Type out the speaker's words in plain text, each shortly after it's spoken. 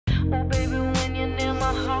Oh, baby, when you're near,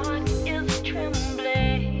 my heart is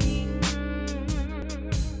trembling.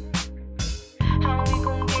 How we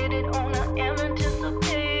gon' get it on? I am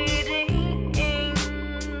anticipating.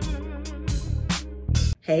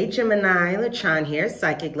 Hey Gemini, LaChan here,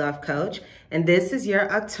 Psychic Love Coach, and this is your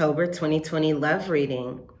October 2020 love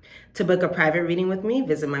reading. To book a private reading with me,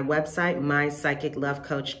 visit my website,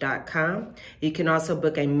 mypsychiclovecoach.com. You can also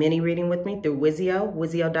book a mini reading with me through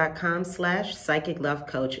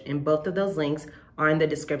wizio.com/psychiclovecoach, and both of those links are in the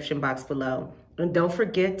description box below. And don't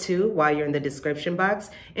forget to, while you're in the description box,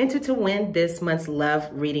 enter to win this month's love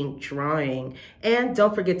reading drawing. And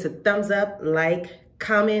don't forget to thumbs up, like,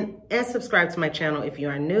 comment, and subscribe to my channel if you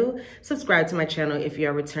are new. Subscribe to my channel if you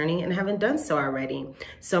are returning and haven't done so already.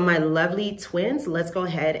 So my lovely twins, let's go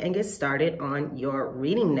ahead and get started on your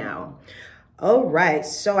reading now. All right,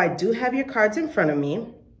 so I do have your cards in front of me,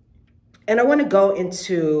 and I want to go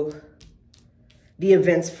into the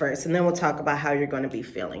events first, and then we'll talk about how you're going to be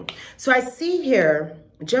feeling. So I see here,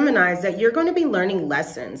 Geminis, that you're going to be learning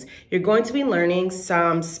lessons. You're going to be learning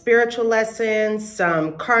some spiritual lessons,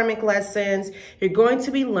 some karmic lessons. You're going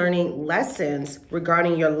to be learning lessons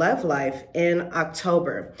regarding your love life in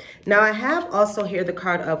October. Now, I have also here the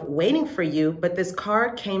card of waiting for you, but this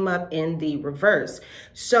card came up in the reverse.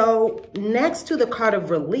 So next to the card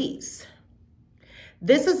of release,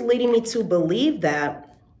 this is leading me to believe that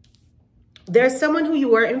there's someone who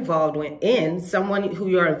you are involved someone who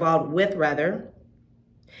you're involved with, rather.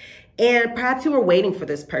 And perhaps you were waiting for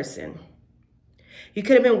this person. You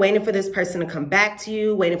could have been waiting for this person to come back to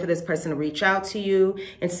you, waiting for this person to reach out to you.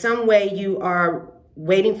 In some way, you are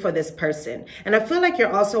waiting for this person. And I feel like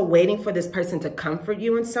you're also waiting for this person to comfort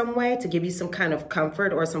you in some way, to give you some kind of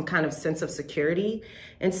comfort or some kind of sense of security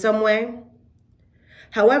in some way.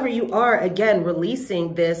 However, you are, again,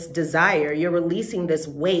 releasing this desire. You're releasing this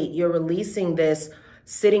weight. You're releasing this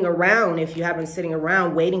sitting around, if you have been sitting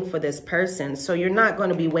around waiting for this person. So you're not going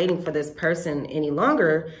to be waiting for this person any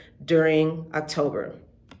longer during October.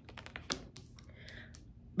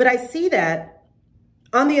 But I see that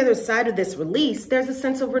on the other side of this release, there's a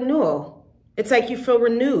sense of renewal. It's like you feel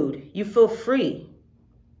renewed. You feel free.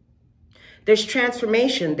 There's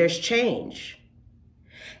transformation. There's change.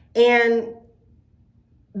 And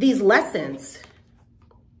these lessons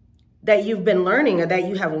that you've been learning or that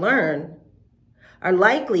you have learned are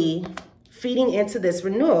likely feeding into this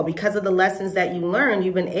renewal. Because of the lessons that you learned,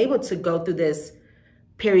 you've been able to go through this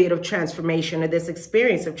period of transformation or this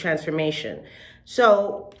experience of transformation.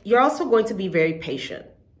 So you're also going to be very patient.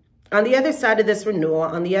 On the other side of this renewal,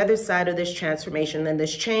 on the other side of this transformation and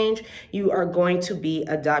this change, you are going to be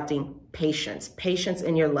adopting patience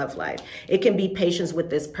in your love life. It can be patience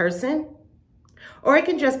with this person, or it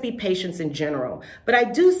can just be patience in general. But I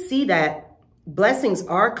do see that blessings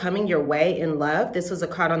are coming your way in love. This was a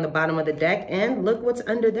card on the bottom of the deck, and look what's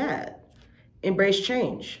under that. Embrace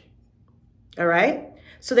change. All right?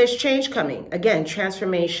 So there's change coming. Again,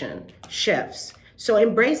 transformation, shifts. So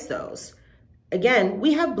embrace those. Again,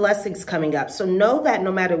 we have blessings coming up. So know that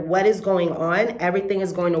no matter what is going on, everything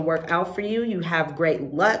is going to work out for you. You have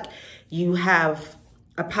great luck. You have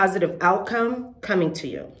a positive outcome coming to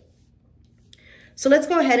you. So let's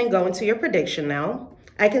go ahead and go into your prediction now.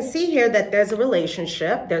 I can see here that there's a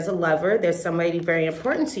relationship, there's a lover, there's somebody very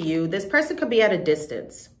important to you. This person could be at a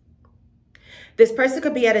distance. This person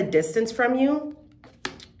could be at a distance from you.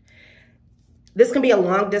 This can be a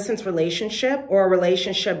long distance relationship or a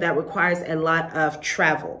relationship that requires a lot of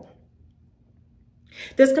travel.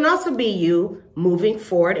 This can also be you moving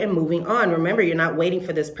forward and moving on. Remember, you're not waiting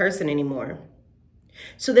for this person anymore.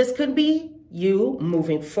 So this could be you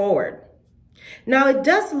moving forward. Now, it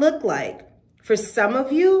does look like for some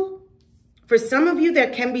of you,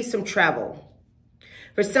 there can be some travel.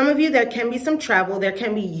 For some of you, there can be some travel. There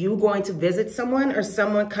can be you going to visit someone or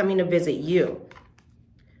someone coming to visit you,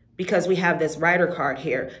 because we have this Rider card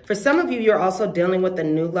here. For some of you, you're also dealing with a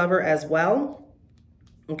new lover as well.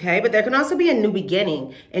 Okay, but there can also be a new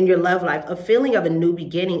beginning in your love life, a feeling of a new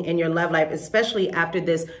beginning in your love life, especially after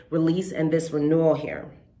this release and this renewal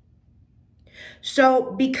here.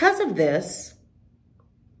 So because of this,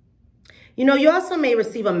 you know, you also may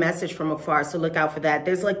receive a message from afar, so look out for that.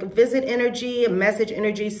 There's like a visit energy, a message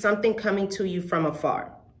energy, something coming to you from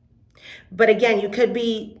afar. But again, you could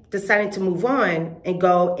be deciding to move on and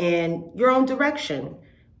go in your own direction,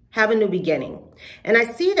 have a new beginning. And I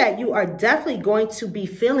see that you are definitely going to be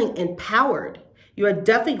feeling empowered. You are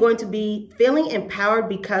definitely going to be feeling empowered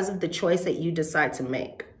because of the choice that you decide to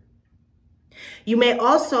make. You may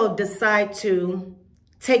also decide to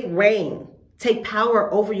take reign, take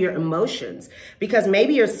power over your emotions, because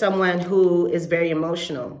maybe you're someone who is very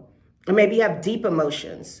emotional. Or maybe you have deep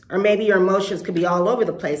emotions, or maybe your emotions could be all over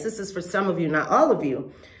the place. This is for some of you, not all of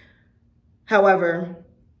you. However,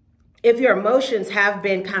 if your emotions have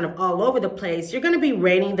been kind of all over the place, you're going to be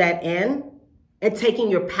reining that in and taking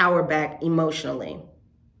your power back emotionally.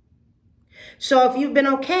 So if you've been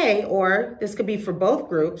okay, or this could be for both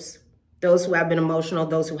groups, those who have been emotional,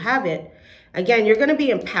 those who haven't, again, you're going to be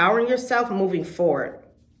empowering yourself moving forward.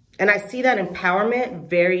 And I see that empowerment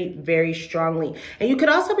very, very strongly. And you could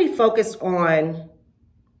also be focused on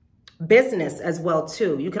business as well,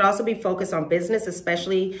 too. You could also be focused on business,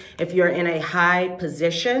 especially if you're in a high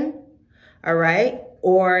position, all right?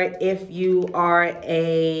 Or if you are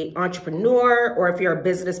an entrepreneur, or if you're a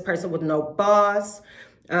business person with no boss.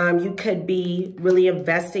 You could be really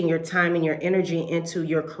investing your time and your energy into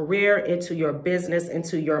your career, into your business,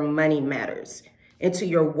 into your money matters, into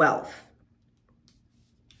your wealth.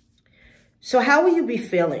 So how will you be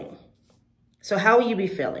feeling? So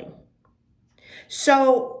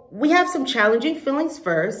we have some challenging feelings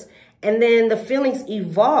first, and then the feelings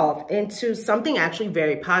evolve into something actually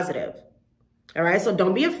very positive. All right, so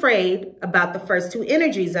don't be afraid about the first two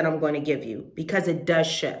energies that I'm going to give you, because it does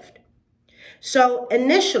shift. So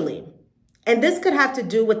initially, and this could have to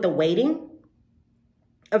do with the waiting.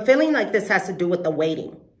 A feeling like this has to do with the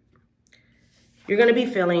waiting. You're going to be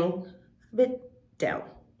feeling a bit down.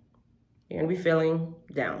 You're going to be feeling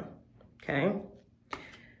down, okay?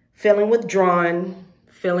 Feeling withdrawn,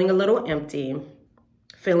 feeling a little empty,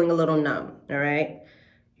 feeling a little numb, all right?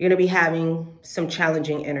 You're going to be having some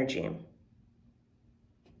challenging energy.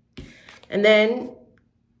 And then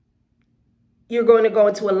you're going to go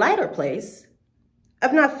into a lighter place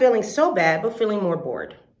of not feeling so bad, but feeling more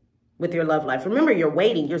bored with your love life. Remember, you're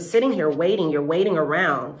waiting. You're sitting here waiting. You're waiting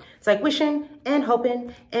around. It's like wishing and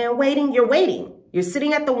hoping and waiting. You're waiting. You're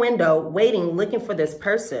sitting at the window, waiting, looking for this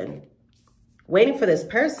person, waiting for this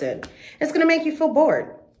person. It's going to make you feel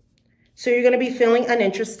bored. So you're going to be feeling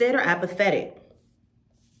uninterested or apathetic.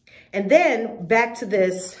 And then back to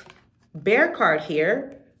this bear card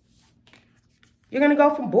here, you're going to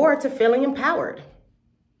go from bored to feeling empowered.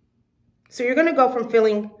 So you're going to go from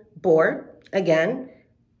feeling bored, again,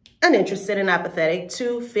 uninterested and apathetic,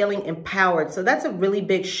 to feeling empowered. So that's a really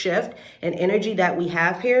big shift in energy that we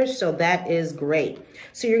have here. So that is great.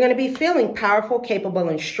 So you're going to be feeling powerful, capable,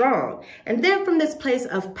 and strong. And then from this place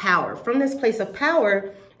of power,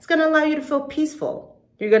 it's going to allow you to feel peaceful.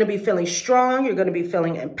 You're going to be feeling strong. You're going to be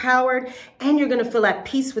feeling empowered, and you're going to feel at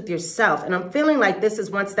peace with yourself. And I'm feeling like this is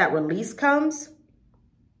once that release comes.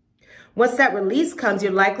 Once that release comes,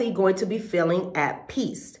 you're likely going to be feeling at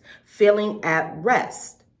peace, feeling at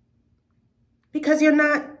rest. Because you're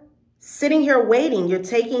not sitting here waiting. You're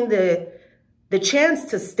taking the chance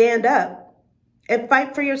to stand up and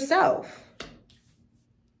fight for yourself.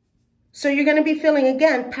 So you're going to be feeling,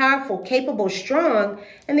 again, powerful, capable, strong,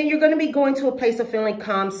 and then you're going to be going to a place of feeling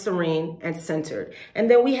calm, serene, and centered.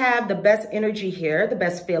 And then we have the best energy here, the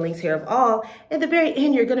best feelings here of all. At the very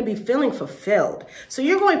end, you're going to be feeling fulfilled. So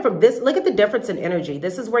you're going from this, look at the difference in energy.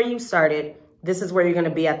 This is where you started. This is where you're going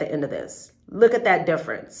to be at the end of this. Look at that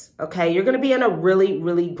difference, okay? You're going to be in a really,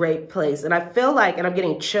 really great place. And I feel like, and I'm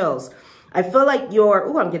getting chills, I feel like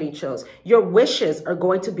I'm getting chills. Your wishes are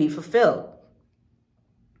going to be fulfilled.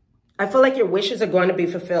 I feel like your wishes are going to be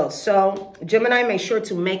fulfilled. So Gemini, make sure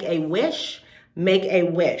to make a wish. Make a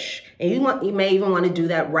wish. And you may even want to do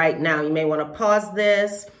that right now. You may want to pause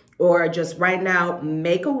this, or just right now,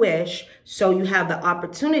 make a wish so you have the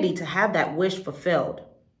opportunity to have that wish fulfilled.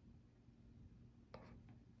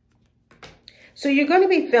 So you're going to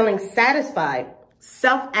be feeling satisfied,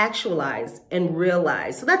 self-actualized, and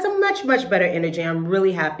realized. So that's a much, much better energy. I'm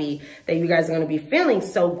really happy that you guys are going to be feeling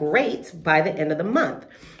so great by the end of the month.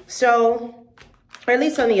 So, or at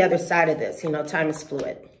least on the other side of this, time is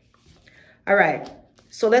fluid. All right.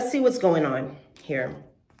 So let's see what's going on here.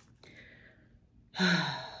 All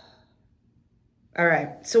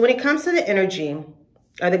right. So when it comes to the energy,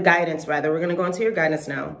 or the guidance rather, we're going to go into your guidance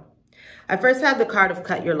now. I first have the card of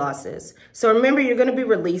cut your losses. So remember, you're going to be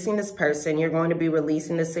releasing this person. You're going to be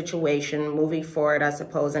releasing this situation, moving forward, I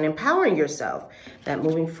suppose, and empowering yourself. That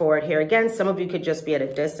moving forward here. Again, some of you could just be at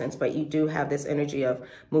a distance, but you do have this energy of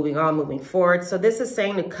moving on, moving forward. So this is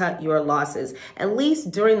saying to cut your losses, at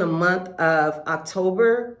least during the month of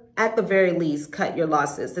October. At the very least, cut your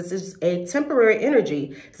losses. This is a temporary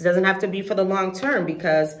energy. This doesn't have to be for the long term,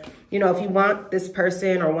 because, if you want this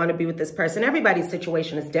person or want to be with this person, everybody's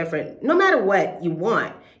situation is different. No matter what you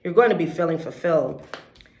want, you're going to be feeling fulfilled.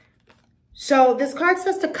 So this card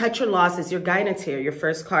says to cut your losses. Your guidance here, your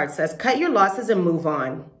first card says, cut your losses and move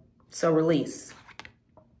on. So release.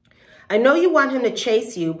 I know you want him to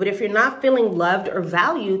chase you, but if you're not feeling loved or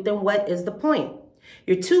valued, then what is the point?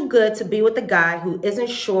 You're too good to be with a guy who isn't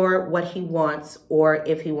sure what he wants or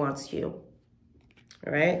if he wants you.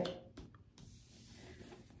 All right?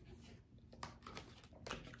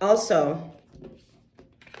 Also,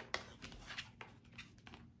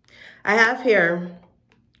 I have here,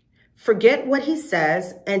 forget what he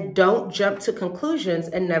says and don't jump to conclusions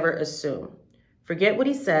and never assume. Forget what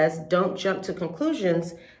he says, don't jump to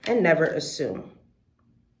conclusions and never assume.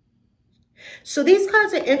 So these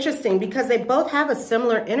cards are interesting because they both have a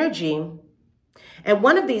similar energy. And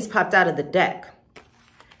one of these popped out of the deck.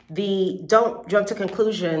 The don't jump to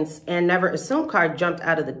conclusions and never assume card jumped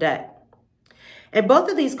out of the deck. And both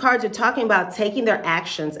of these cards are talking about taking their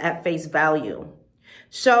actions at face value.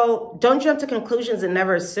 So don't jump to conclusions and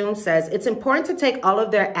never assume says it's important to take all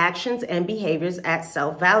of their actions and behaviors at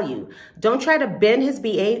self-value. Don't try to bend his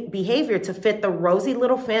behavior to fit the rosy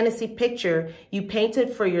little fantasy picture you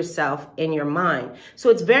painted for yourself in your mind. So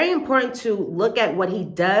it's very important to look at what he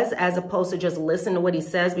does as opposed to just listen to what he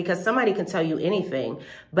says, because somebody can tell you anything,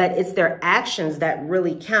 but it's their actions that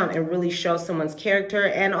really count and really show someone's character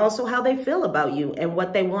and also how they feel about you and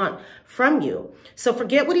what they want from you. So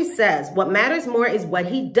forget what he says. What matters more is what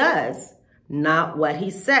he does, not what he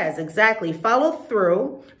says. Exactly. Follow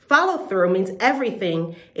through. Follow through means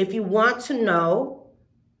everything. If you want to know,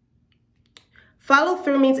 follow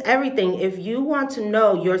through means everything. If you want to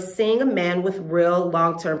know you're seeing a man with real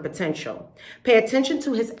long-term potential, pay attention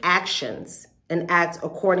to his actions and act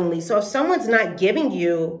accordingly. So if someone's not giving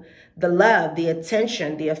you the love, the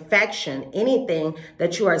attention, the affection, anything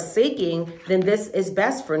that you are seeking, then this is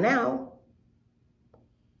best for now.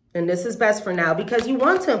 And this is best for now because you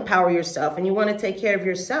want to empower yourself and you want to take care of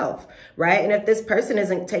yourself, right? And if this person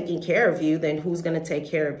isn't taking care of you, then who's going to take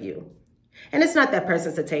care of you? And it's not that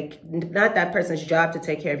person's job to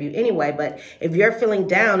take care of you anyway, but if you're feeling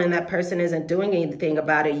down and that person isn't doing anything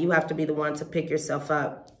about it, you have to be the one to pick yourself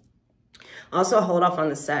up. Also, hold off on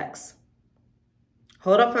the sex.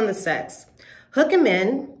 Hold off on the sex. Hook him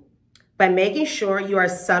in by making sure you are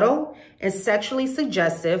subtle and sexually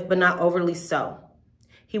suggestive, but not overly so.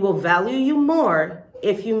 He will value you more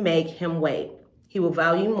if you make him wait. He will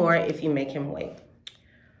value more if you make him wait.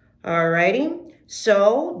 Alrighty.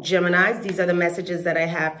 So, Geminis, these are the messages that I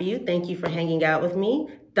have for you. Thank you for hanging out with me.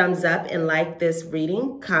 Thumbs up and like this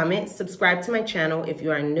reading. Comment. Subscribe to my channel if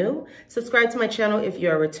you are new. Subscribe to my channel if you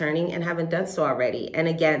are returning and haven't done so already. And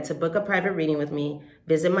again, to book a private reading with me,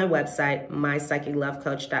 visit my website,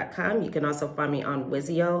 mypsychiclovecoach.com. You can also find me on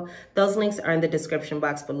Wizio. Those links are in the description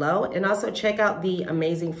box below. And also check out the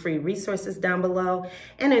amazing free resources down below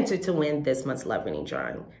and enter to win this month's love reading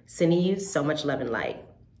drawing. Sending you so much love and light.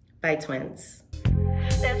 Bye, twins.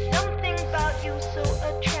 There's something about you so